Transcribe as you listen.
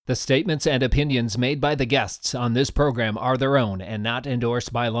The statements and opinions made by the guests on this program are their own and not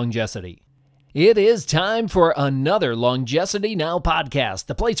endorsed by Longecity. It is time for another Longecity Now podcast,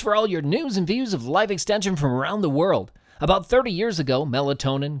 the place for all your news and views of life extension from around the world. About 30 years ago,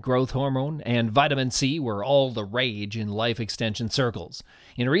 melatonin, growth hormone, and vitamin C were all the rage in life extension circles.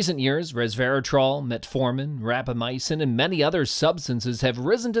 In recent years, resveratrol, metformin, rapamycin, and many other substances have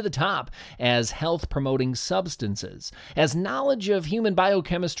risen to the top as health-promoting substances. As knowledge of human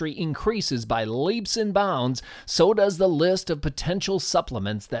biochemistry increases by leaps and bounds, so does the list of potential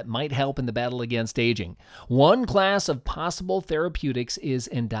supplements that might help in the battle against aging. One class of possible therapeutics is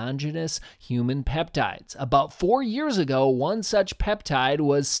endogenous human peptides. About 4 years ago, one such peptide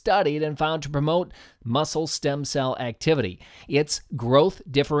was studied and found to promote muscle stem cell activity. It's growth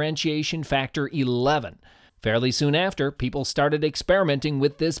differentiation factor 11. Fairly soon after, people started experimenting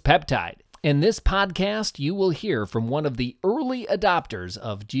with this peptide. In this podcast, you will hear from one of the early adopters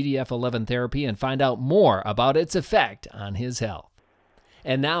of GDF11 therapy and find out more about its effect on his health.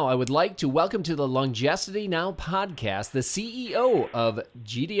 And now I would like to welcome to the Longecity Now podcast the CEO of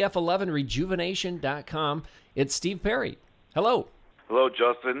GDF11Rejuvenation.com. It's Steve Perry. Hello. Hello,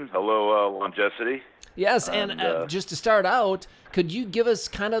 Justin. Hello, Longecity. Yes, and just to start out, could you give us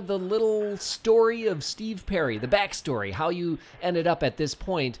kind of the little story of Steve Perry, the backstory, how you ended up at this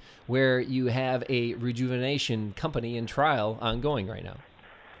point where you have a rejuvenation company and trial ongoing right now?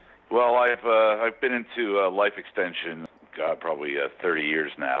 Well, I've been into life extension, probably 30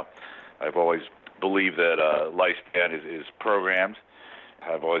 years now. I've always believed that lifespan is programmed.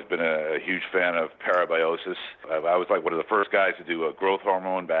 I've always been a huge fan of parabiosis. I was like one of the first guys to do a growth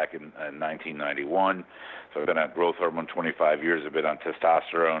hormone back in 1991. So I've been on growth hormone 25 years. I've been on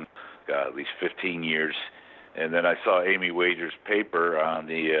testosterone at least 15 years. And then I saw Amy Wager's paper on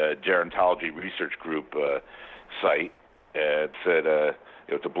the Gerontology Research Group site. It said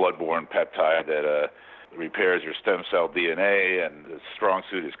it's a blood-borne peptide that repairs your stem cell DNA, and the strong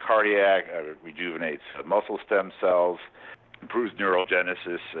suit is cardiac, rejuvenates muscle stem cells, improves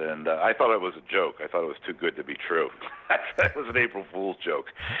neurogenesis, and I thought it was a joke. I thought it was too good to be true. It was an April Fool's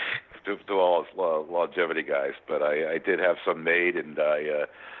joke to all us longevity guys, but I did have some made, and I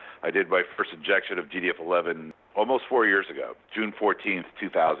did my first injection of GDF11 almost 4 years ago, June 14th,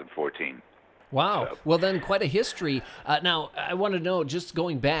 2014. Wow. So. Well, then quite a history. Now, I want to know, just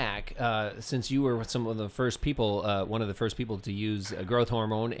going back, since you were some of the first people, one of the first people to use growth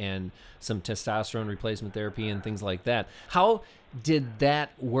hormone and some testosterone replacement therapy and things like that, how did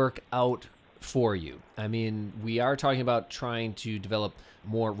that work out for you? I mean, we are talking about trying to develop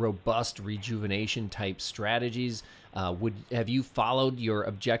more robust rejuvenation type strategies. Have you followed your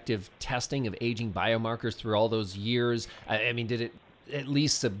objective testing of aging biomarkers through all those years? I mean, did it at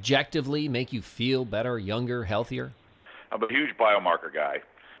least subjectively make you feel better, younger, healthier? I'm a huge biomarker guy,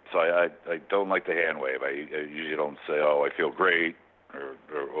 so I don't like the hand wave. I usually don't say, oh, I feel great or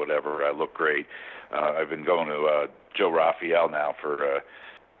whatever, I look great. I've been going to Joe Raphael now for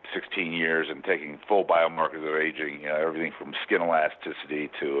 16 years and taking full biomarkers of aging, everything from skin elasticity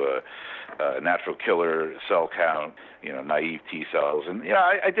to natural killer cell count, naive T cells. And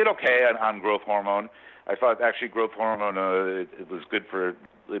I did okay on growth hormone. I thought actually growth hormone it was good for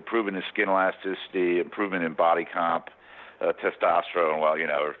improving the skin elasticity, improvement in body comp, testosterone. Well,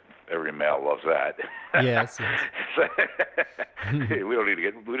 every male loves that. Yes. We don't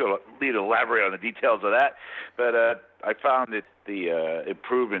need to elaborate on the details of that, but I found that the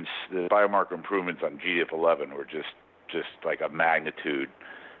improvements, the biomarker improvements on GDF11 were just like a magnitude,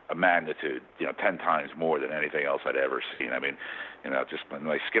 10 times more than anything else I'd ever seen. I mean, just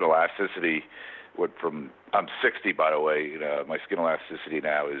my skin elasticity. I'm 60, by the way. My skin elasticity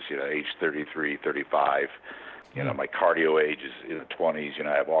now is age 33, 35. My cardio age is in the 20s.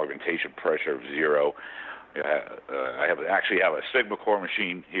 I have augmentation pressure of 0. I actually have a Sigma Core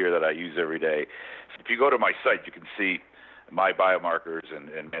machine here that I use every day. If you go to my site, you can see my biomarkers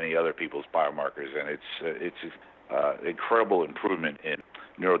and many other people's biomarkers, and it's incredible improvement in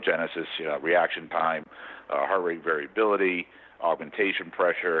neurogenesis, reaction time, heart rate variability, augmentation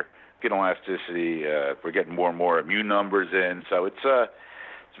pressure, skin elasticity. We're getting more and more immune numbers in, so it's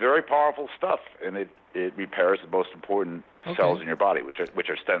very powerful stuff, and it repairs the most important cells in your body, which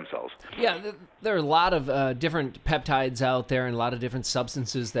are stem cells. Yeah, there are a lot of different peptides out there and a lot of different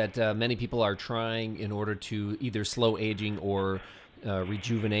substances that many people are trying in order to either slow aging or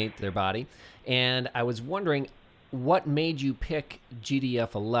rejuvenate their body. And I was wondering, what made you pick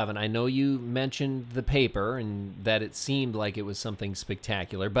GDF11? I know you mentioned the paper and that it seemed like it was something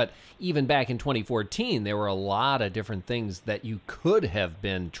spectacular, but even back in 2014, there were a lot of different things that you could have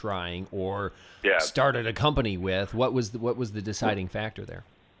been trying or started a company with. What was the deciding factor there?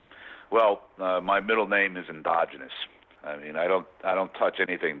 Well, my middle name is endogenous. I mean, I don't touch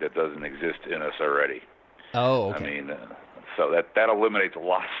anything that doesn't exist in us already. Oh, okay. I mean, so that eliminates a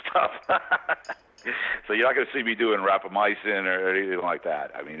lot of stuff. So you're not going to see me doing rapamycin or anything like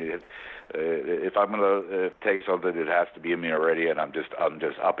that. I mean, if I'm going to take something, it has to be in me already, and I'm just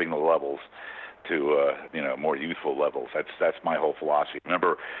upping the levels to more youthful levels. That's my whole philosophy.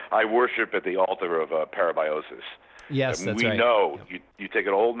 Remember, I worship at the altar of parabiosis. Yes, that's we right. know Yep. you take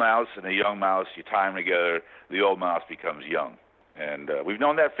an old mouse and a young mouse, you tie them together, the old mouse becomes young, and we've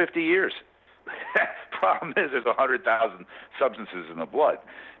known that 50 years. Problem is, there's 100,000 substances in the blood,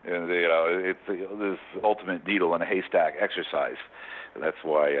 and it's this ultimate needle in a haystack exercise. And that's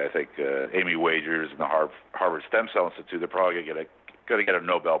why I think Amy Wagers and the Harvard Stem Cell Institute, they're probably going to get a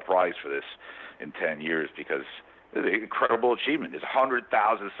Nobel Prize for this in 10 years, because it's an incredible achievement. There's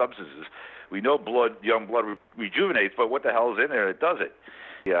 100,000 substances. We know young blood rejuvenates, but what the hell is in there that does it?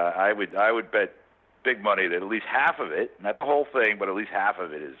 Yeah, I would bet big money that at least half of it, not the whole thing, but at least half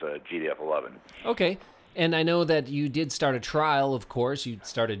of it is GDF11. Okay. And I know that you did start a trial, of course. You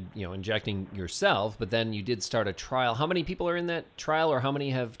started, injecting yourself, but then you did start a trial. How many people are in that trial, or how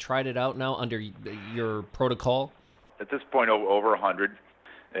many have tried it out now under your protocol? At this point, over 100,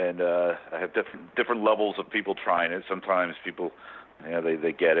 and I have different levels of people trying it. Sometimes people,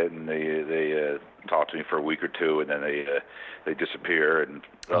 they get it and they talk to me for a week or two, and then they disappear, and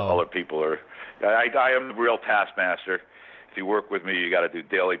other people are. I am the real taskmaster. If you work with me, you got to do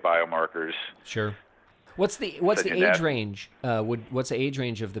daily biomarkers. Sure. What's the age range? What's the age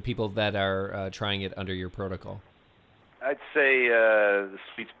range of the people that are trying it under your protocol? I'd say the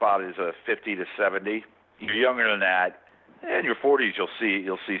sweet spot is 50 to 70. You're younger than that, in your 40s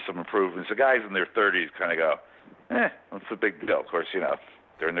you'll see some improvements. The guys in their 30s kind of go, what's the big deal? Of course,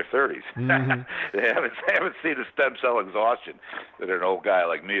 they're in their 30s. Mm-hmm. they haven't seen the stem cell exhaustion that an old guy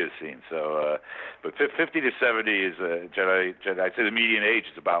like me has seen. So, but 50 to 70 is I'd say the median age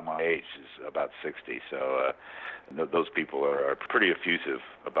is about my age, is about 60. So those people are pretty effusive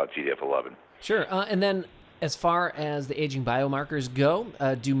about GDF11. Sure. And then, as far as the aging biomarkers go,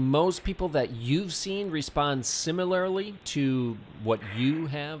 do most people that you've seen respond similarly to what you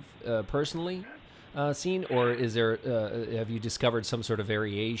have personally seen, or is there have you discovered some sort of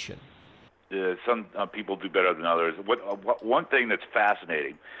variation? Some people do better than others. One thing that's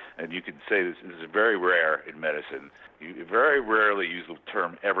fascinating, and you can say this is very rare in medicine, you very rarely use the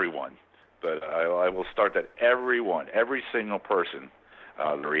term everyone, but I will start that everyone, every single person,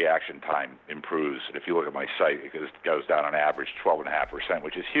 the reaction time improves. And if you look at my site, it goes down on average 12.5%,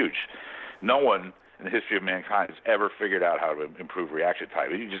 which is huge. No one in the history of mankind has ever figured out how to improve reaction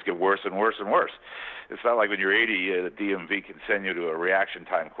time. You just get worse and worse and worse. It's not like when you're 80, the DMV can send you to a reaction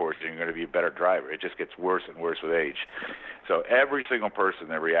time course and you're going to be a better driver. It just gets worse and worse with age. So every single person,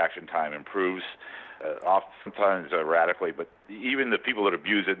 their reaction time improves, sometimes radically, but even the people that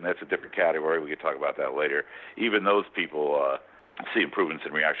abuse it, and that's a different category, we can talk about that later, even those people see improvements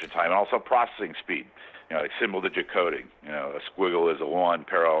in reaction time, and also processing speed. Like symbol-digit coding. A squiggle is a 1,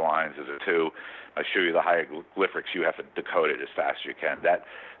 parallel lines is a 2. I show you the hieroglyphics. You have to decode it as fast as you can. That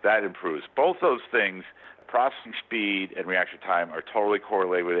improves. Both those things, processing speed and reaction time, are totally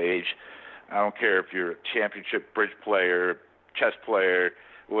correlated with age. I don't care if you're a championship bridge player, chess player,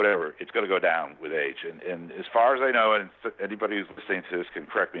 whatever. It's going to go down with age. And as far as I know, and anybody who's listening to this can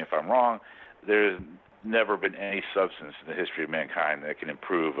correct me if I'm wrong, there's never been any substance in the history of mankind that can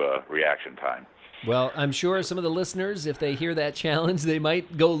improve reaction time. Well, I'm sure some of the listeners, if they hear that challenge, they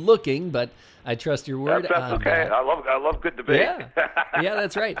might go looking, but I trust your word. That's okay. I love good debate. Yeah,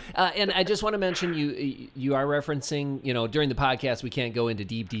 that's right. And I just want to mention you are referencing, during the podcast, we can't go into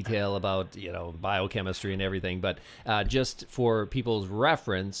deep detail about, biochemistry and everything, but just for people's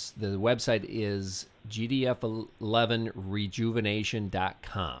reference, the website is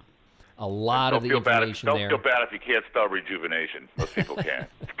gdf11rejuvenation.com. A lot of the information there. Don't feel bad if you can't spell rejuvenation. Most people can't.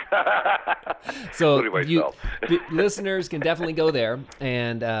 So listeners can definitely go there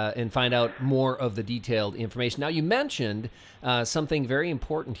and find out more of the detailed information. Now, you mentioned something very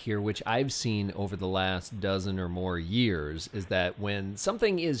important here, which I've seen over the last dozen or more years, is that when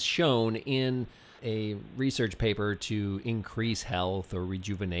something is shown in a research paper to increase health or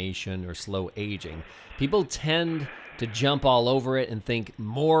rejuvenation or slow aging, people tend to jump all over it and think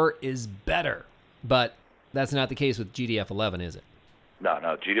more is better. But that's not the case with GDF11, is it? No,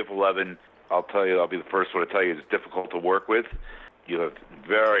 GDF11, I'll tell you, I'll be the first one to tell you, it's difficult to work with. You have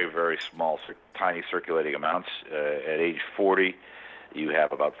very, very small, tiny circulating amounts. At age 40, you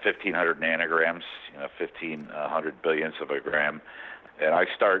have about 1,500 nanograms, 1,500 billionths of a gram. And I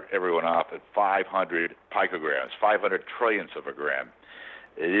start everyone off at 500 picograms, 500 trillionths of a gram.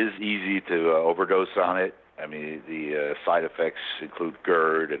 It is easy to overdose on it. I mean, the side effects include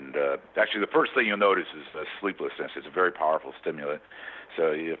GERD, and actually the first thing you'll notice is sleeplessness. It's a very powerful stimulant.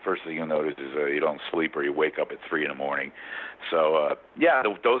 So the first thing you'll notice is you don't sleep or you wake up at 3 in the morning. So,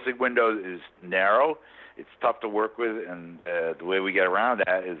 the dosing window is narrow. It's tough to work with, and the way we get around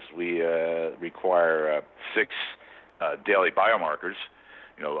that is we require 6 daily biomarkers,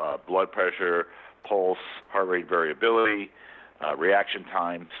 blood pressure, pulse, heart rate variability, reaction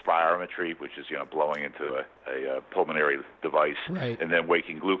time, spirometry, which is blowing into a pulmonary device, right, and then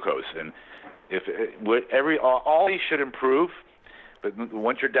waking glucose. And if all these should improve, but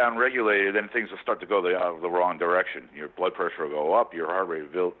once you're down regulated, then things will start to go the wrong direction. Your blood pressure will go up, your heart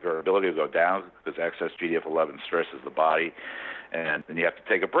rate variability will go down because excess GDF-11 stresses the body, and then you have to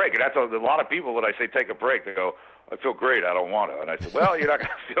take a break. And that's a lot of people when I say take a break, they go, I feel great, I don't want to. And I said, well, you're not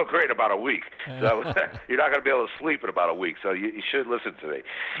going to feel great about a week. So you're not going to be able to sleep in about a week. So you should listen to me.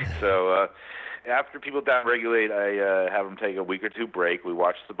 So after people downregulate, I have them take a week or two break. We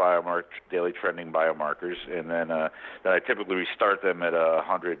watch the daily trending biomarkers, and then I typically restart them at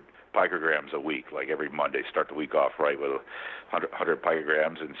 100 picograms a week, like every Monday. Start the week off right with 100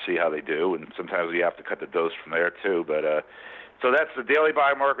 picograms and see how they do. And sometimes you have to cut the dose from there too. But so that's the daily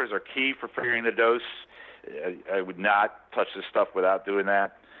biomarkers are key for figuring the dose. I would not touch this stuff without doing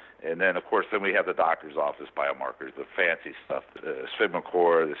that. And then, of course, then we have the doctor's office biomarkers, the fancy stuff, the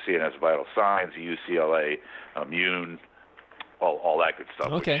SphygmoCor, the CNS vital signs, the UCLA, immune, all that good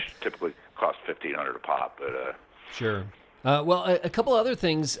stuff, okay, which typically costs $1,500 a pop. But sure. Well, a couple other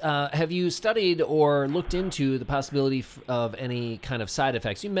things. Have you studied or looked into the possibility of any kind of side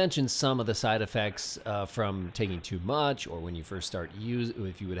effects? You mentioned some of the side effects from taking too much, or when you first start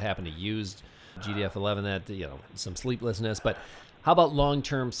if you would happen to use GDF-11, that some sleeplessness. But how about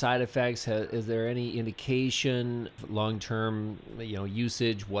long-term side effects? Is there any indication long-term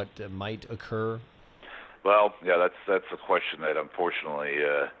usage what might occur? Well, yeah, that's a question that unfortunately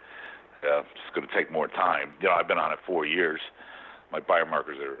it's going to take more time. I've been on it 4 years. My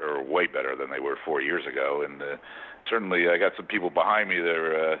biomarkers are way better than they were 4 years ago, and certainly I got some people behind me that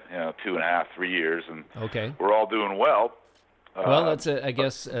are 2.5, 3 years, and okay, we're all doing well. Well, that's I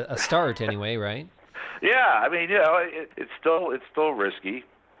guess a start anyway, right? Yeah, I mean, it's still risky.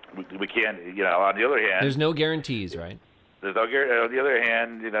 We can't, on the other hand, there's no guarantees, right? There's no guarantee. On the other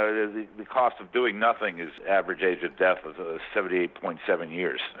hand, the cost of doing nothing is average age of death of 78.7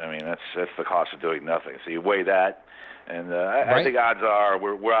 years. I mean, that's the cost of doing nothing. So you weigh that, and right. I think odds are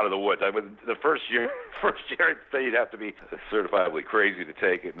we're out of the woods. The first year, I'd say you'd have to be certifiably crazy to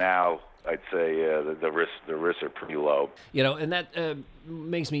take it. Now, I'd say the risks are pretty low. And that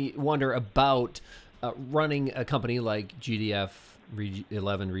makes me wonder about running a company like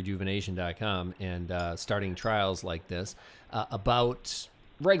GDF11rejuvenation.com and starting trials like this about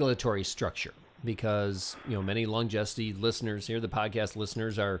regulatory structure, because many Longevity listeners here, the podcast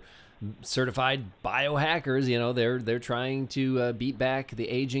listeners, are certified biohackers. They're trying to beat back the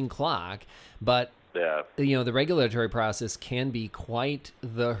aging clock, but yeah, the regulatory process can be quite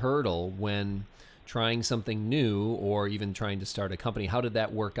the hurdle when trying something new or even trying to start a company. How did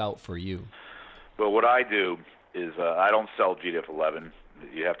that work out for you? Well, what I do is I don't sell GDF-11.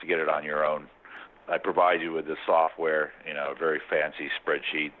 You have to get it on your own. I provide you with the software, a very fancy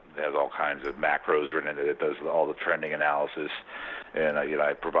spreadsheet that has all kinds of macros written in it. It does all the trending analysis, and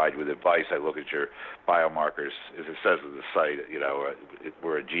I provide you with advice. I look at your biomarkers, as it says on the site.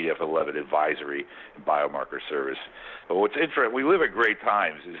 We're a GDF-11 advisory and biomarker service. But what's interesting, we live at great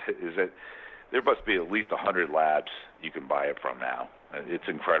times. Is that there must be at least 100 labs you can buy it from now. It's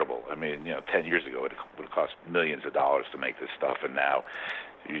incredible. I mean, 10 years ago it would have cost millions of dollars to make this stuff, and now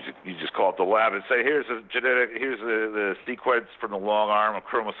you just call up the lab and say, here's the sequence from the long arm of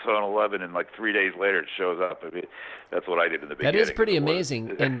chromosome 11, and like 3 days later it shows up. I mean, that's what I did in the beginning. That is pretty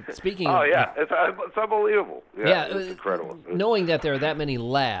amazing. And speaking of... Oh, yeah, it's unbelievable. Yeah, it's incredible. Knowing that there are that many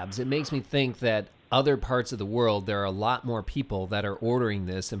labs, it makes me think that other parts of the world, there are a lot more people that are ordering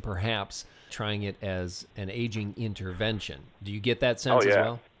this and perhaps trying it as an aging intervention. Do you get that sense as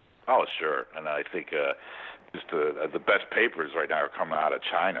well? Oh, sure. And I think just the best papers right now are coming out of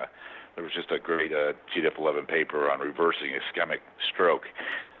China. There was just a great GDF-11 paper on reversing ischemic stroke.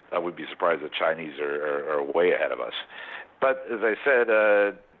 I would be surprised the Chinese are way ahead of us. But as I said,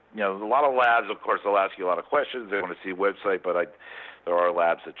 a lot of labs, of course, they'll ask you a lot of questions. They want to see a website, but there are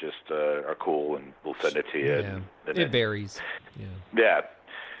labs that just are cool, and we'll send it to you. Yeah, it varies. Yeah.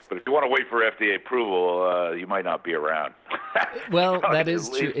 But if you want to wait for FDA approval, you might not be around. Well, that is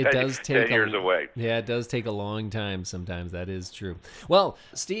true. It does take 10 years away. Yeah, it does take a long time sometimes. That is true. Well,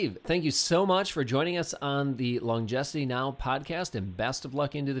 Steve, thank you so much for joining us on the Longevity Now podcast, and best of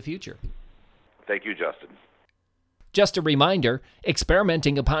luck into the future. Thank you, Justin. Just a reminder,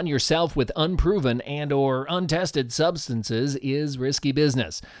 experimenting upon yourself with unproven and or untested substances is risky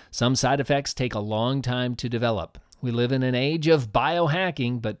business. Some side effects take a long time to develop. We live in an age of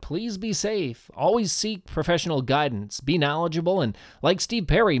biohacking, but please be safe. Always seek professional guidance, be knowledgeable, and like Steve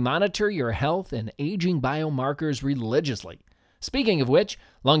Perry, monitor your health and aging biomarkers religiously. Speaking of which,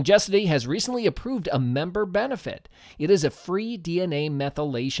 Longevity has recently approved a member benefit. It is a free DNA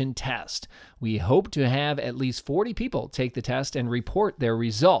methylation test. We hope to have at least 40 people take the test and report their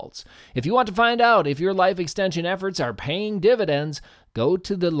results. If you want to find out if your life extension efforts are paying dividends, go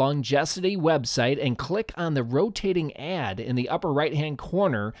to the Longevity website and click on the rotating ad in the upper right-hand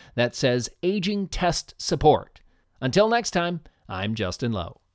corner that says Aging Test Support. Until next time, I'm Justin Lowe.